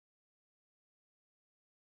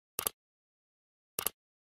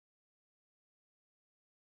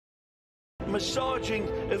massaging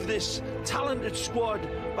of this talented squad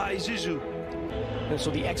by Zizou. And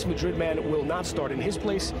so the ex-Madrid man will not start. In his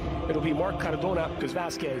place, it'll be Marc Cardona, because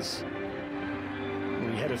Vasquez,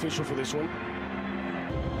 the head official for this one.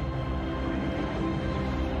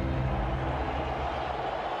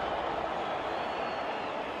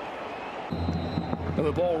 And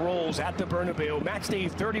the ball rolls at the Bernabeu. Match day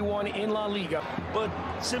 31 in La Liga. But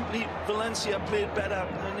simply Valencia played better.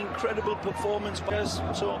 An incredible performance by us.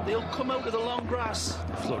 So they'll come out of the long grass.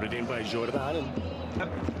 Floated in by Jordan.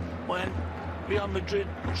 When Real Madrid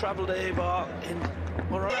travelled to Eibar in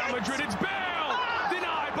Real Madrid, it's Bale!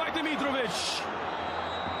 Denied by Dimitrovic.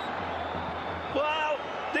 Wow,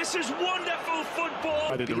 this is wonderful football.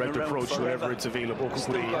 By the direct approach wherever it's available.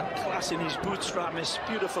 Still got class in his boots, Ramis.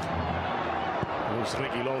 Beautiful. There's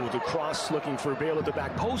Reguilon with the cross, looking for Bale at the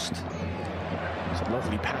back post. It's a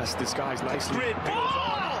lovely pass, disguised nicely. Great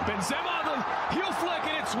ball! Benzema, the heel flick,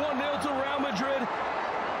 and it's 1-0 to Real Madrid.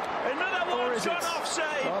 Another one's gone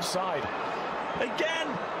offside. Offside. Again,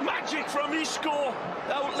 magic from Isco.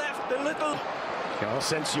 Out left the little.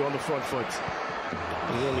 Asensio on the front foot.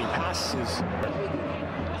 The only pass is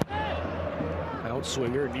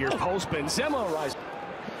outswinger near post. Benzema rises.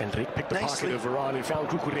 Enrique picked the pocket of Varane and found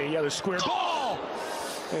Cucurella, the square ball.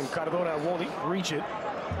 And Cardona won't reach it.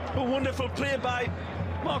 A wonderful play by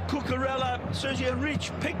Marc Cucurella. Sergio Enrique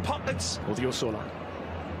pickpockets. Odiosola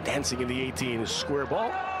dancing in the 18. Square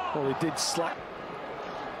ball. Well, it did slap.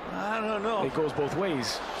 I don't know. It goes both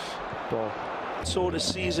ways. Ball. Sort of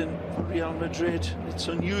season for Real Madrid. It's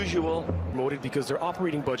unusual. Promoted because their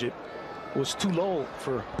operating budget was too low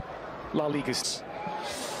for La Liga.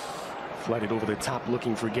 Flighted over the top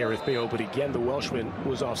looking for Gareth Bale, but again the Welshman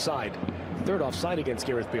was offside. Third offside against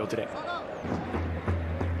Gareth Bale today.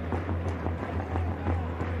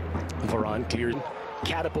 Varane cleared,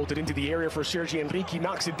 catapulted into the area for Sergio Enrique,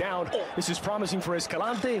 knocks it down. This is promising for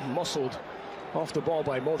Escalante, muscled off the ball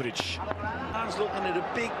by Modric. Hands looking at a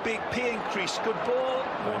big pay increase. Good ball.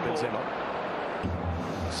 Benzema.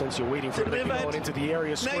 Asensio waiting for Reguilon into the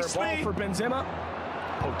area. Square ball for Benzema.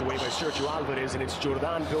 Poked away by Sergio Alvarez, and it's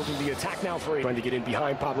Jordan building the attack now for him. Trying to get in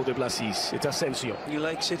behind Pablo de Blasis. It's Asensio. He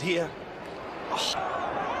likes it here.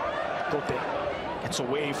 Cote gets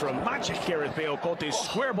away from magic Gareth Bale. Cote's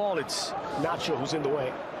square ball. It's Nacho who's in the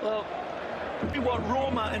way. Well, what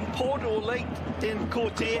Roma and Porto liked in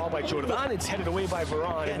Cote. Ball by Jordan. It's headed away by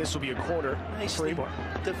Varane, and this will be a corner for Eibar.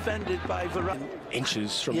 Defended by Varane.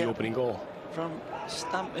 Inches from the opening goal. From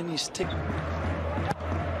stamping his tick.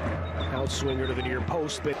 Outswinger to the near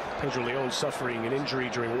post, but Pedro Leon suffering an injury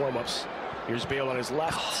during warm-ups. Here's Bale on his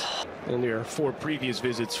left. And there are 4 previous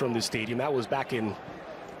visits from the stadium. That was back in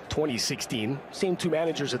 2016. Same 2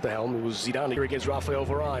 managers at the helm. It was Zidane here against Rafael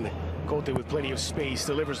Varane. Cote with plenty of space,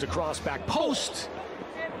 delivers the cross back post.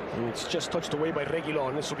 And it's just touched away by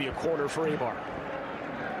Reguilon. This will be a corner for Eibar.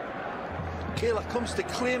 Kayla comes to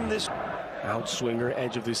claim this. Outswinger,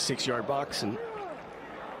 edge of this 6-yard box, and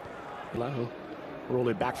roll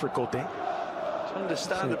it back for Cote. It's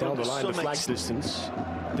understandable. Down the line, the flag distance.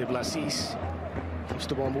 De Blasis keeps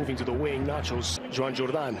the ball moving to the wing. Nachos, Joan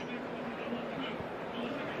Jordan.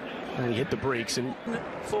 And he hit the brakes. And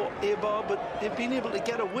for Eibar, but they've been able to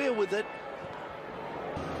get away with it.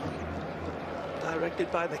 Directed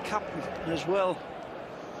by the captain as well.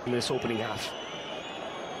 In this opening half.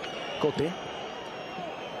 Cote.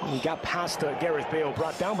 He got past Gareth Bale,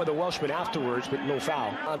 brought down by the Welshman afterwards, but no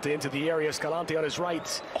foul. Into the area, Escalante on his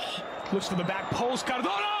right. Looks to the back post,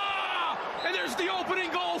 Cardona! And there's the opening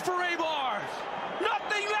goal for Eibar.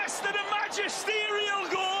 Nothing less than a magisterial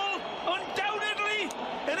goal, undoubtedly,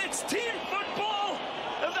 and it's team football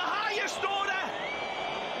of the highest order.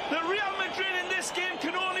 The Real Madrid in this game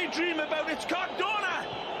can only dream about. It's Cardona.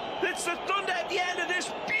 It's the thunder at the end of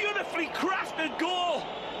this beautifully crafted goal.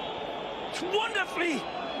 It's wonderfully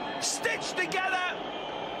stitched together,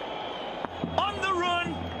 on the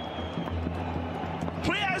run.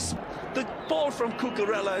 Players, the ball from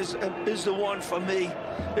Cucurella is the one for me.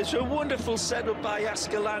 It's a wonderful setup by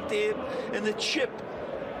Escalante, and the chip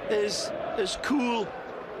is as cool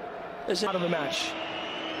as out of the match.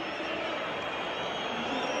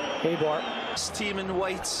 Eibar. Team in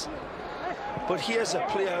whites, but here's a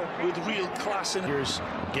player with real class. And here's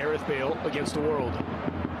Gareth Bale against the world.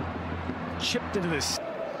 Chipped into this.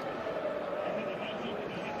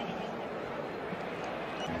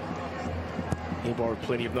 Eibar with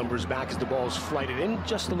plenty of numbers back as the ball's flighted in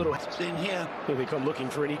just a little. It's in here. Here they come looking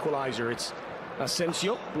for an equalizer. It's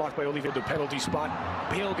Asensio, blocked by Olivier, the penalty spot.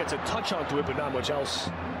 Bale gets a touch onto it, but not much else.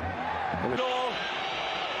 No,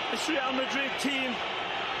 it's Real Madrid team.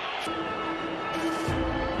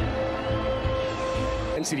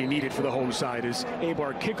 intensity needed for the home side as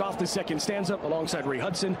Eibar kick off the second stanza alongside Ray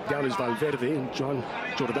Hudson. Down is Valverde, and John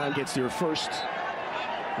Jordan gets there first.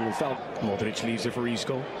 And without Modric leaves it for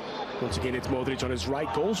Isco. Once again, it's Modric on his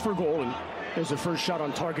right, goes for goal, and there's the first shot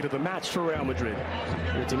on target of the match for Real Madrid.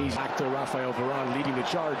 It's an easy actor, Rafael Varane leading the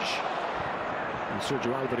charge. And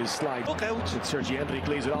Sergio Alvarez slide. Look out. And Sergi Enrique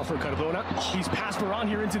lays it off for Cardona. He's passed Varane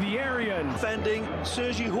here into the area. And Defending,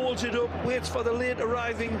 Sergi holds it up, waits for the late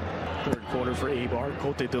arriving. Third corner for Eibar.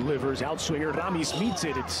 Cote delivers, outswinger, Ramis meets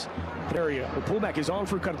it. It's area. The pullback is on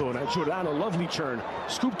for Cardona. Jordan, a lovely turn.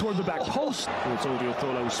 Scoop toward the back post. And it's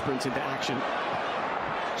Odriozola who sprints into action.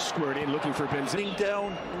 Squared in, looking for Benzema.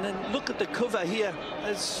 Down, and then look at the cover here.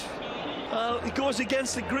 As it goes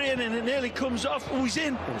against the grain and it nearly comes off. Oh, he's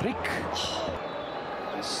in. Enrique.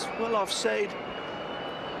 It's well offside.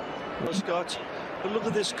 Scott, but look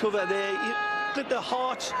at this cover there. Look at the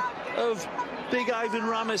heart of big Ivan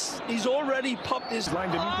Ramis. He's already popped his line.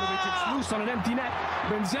 Dimitrovic, it's loose on an empty net.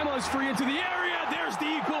 Benzema is free into the area. There's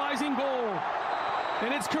the equalizing goal.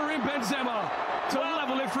 And it's Karim Benzema to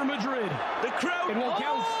level it for Madrid. The crowd. It won't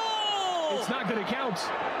count. It's not going to count.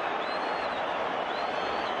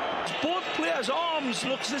 Both players' arms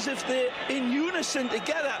looks as if they're in unison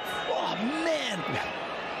together. Oh, man.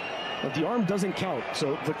 But the arm doesn't count,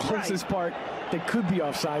 so the closest part that could be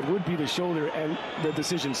offside would be the shoulder, and the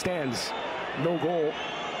decision stands. No goal.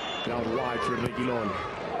 Out wide for Reguilon.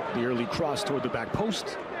 The early cross toward the back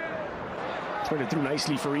post. Turned it through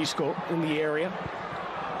nicely for Isco in the area.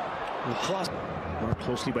 The cross more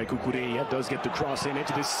closely by Cucurella. Does get the cross in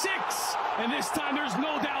into the 6. And this time there's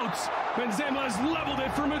no doubt. Benzema has leveled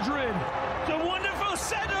it for Madrid. It's a wonderful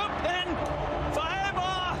setup, and for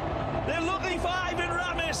Eibar, they're looking for Ivan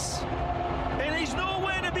Ramis. And he's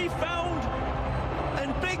nowhere to be found.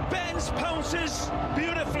 And Big Ben's pounces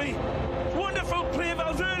beautifully. Wonderful play.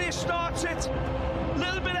 Valverde starts it. A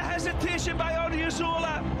little bit of hesitation by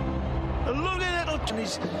Odriozola. A lovely little, and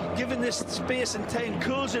he's given this space and time,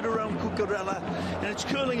 curls it around Cucurella, and it's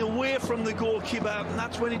curling away from the goalkeeper, and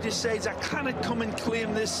that's when he decides, I cannot come and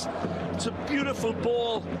claim this. It's a beautiful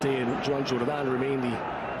ball. And Joan Jordan remain the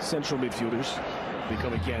central midfielders. They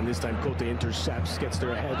come again, this time Cote intercepts, gets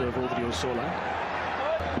there ahead of Odriozola.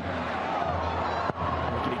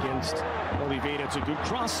 Working against Oliveira, it's a good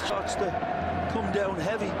cross. Starts to come down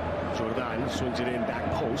heavy. Jordan swings it in, back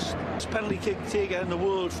post. Penalty kick taker in the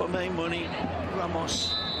world for my money,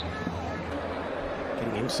 Ramos.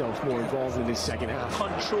 Getting himself more involved in this second half.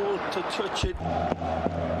 Control to touch it.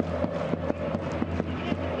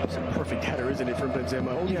 It's a perfect header, isn't it, from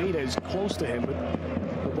Benzema? Oliveira is close to him,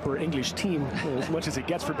 but for English team, as much as it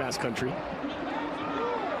gets for Basque Country.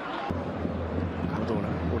 Cardona,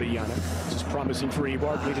 Orellana, this is promising for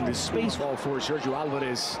Eibar, played in this space ball for Sergio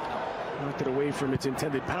Alvarez. Knocked it away from its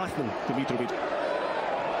intended path, and Dimitrovic.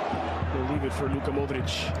 They'll leave it for Luka Modric.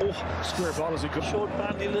 Oh, square ball is a good. Short,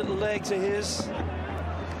 bandy little legs of his.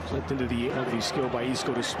 Flipped into the lovely skill by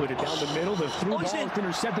Isco to split it down the middle. The through ball is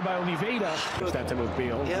intercepted by Oliveira. It's that time of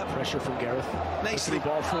Bale. Yep. Pressure from Gareth. Nicely.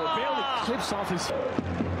 Through ball for Bale. It clips off his.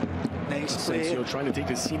 Nice Asensio trying to take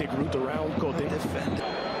the scenic route around Cote. Defend.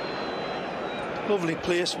 Lovely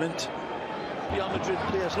placement. Real Madrid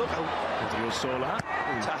players, look out. Odriozola.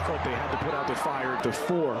 Cote had to put out the fire to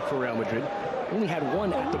 4 for Real Madrid. Only had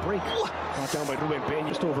 1 at the break. Brought down by Ruben Peña.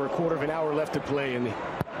 Just over a quarter of an hour left to play, and the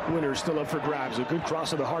winner is still up for grabs. A good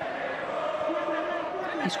cross of the heart.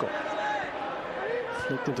 Isco.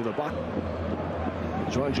 Flicked into the box.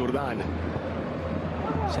 Joan Jordan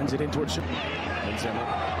sends it in towards Benzema.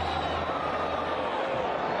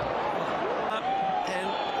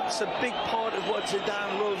 And it's a big part of what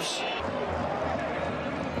Zidane loves.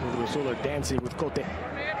 Odriozola dancing with Cote.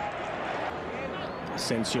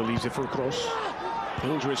 Asensio leaves it for Kroos.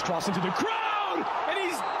 Dangerous cross into the crowd, and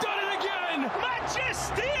he's done it again!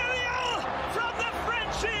 Magisterial from the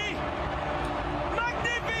Frenchie!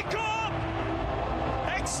 Magnifico!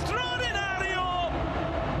 Extraordinario!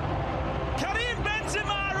 Karim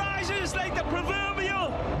Benzema rises like the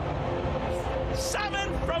proverbial salmon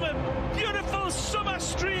from a beautiful summer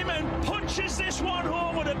stream and punches this one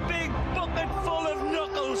home with a big bucket full of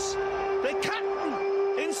knuckles. The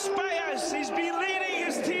captain inspires. He's been leading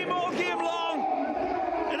his team all game long.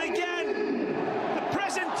 And again, the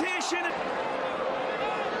presentation.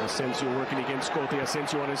 Asensio working against Cote.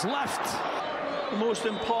 Asensio on his left. The most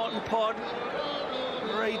important part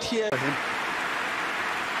right here.